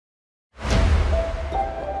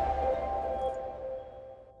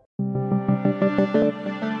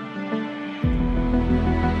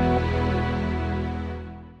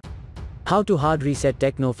How to hard reset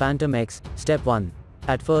Tecno Phantom X, Step 1.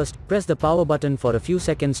 At first, press the power button for a few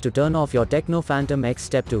seconds to turn off your Tecno Phantom X.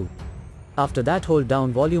 Step 2. After that, hold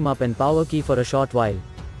down volume up and power key for a short while.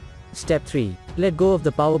 Step 3. Let go of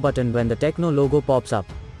the power button when the Tecno logo pops up.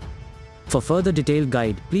 For further detailed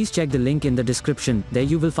guide, please check the link in the description. There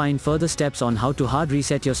you will find further steps on how to hard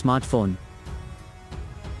reset your smartphone.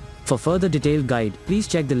 For further detailed guide, please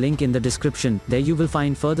check the link in the description. There you will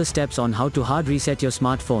find further steps on how to hard reset your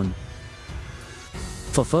smartphone.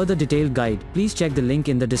 For further detailed guide, please check the link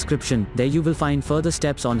in the description. There you will find further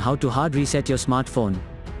steps on how to hard reset your smartphone.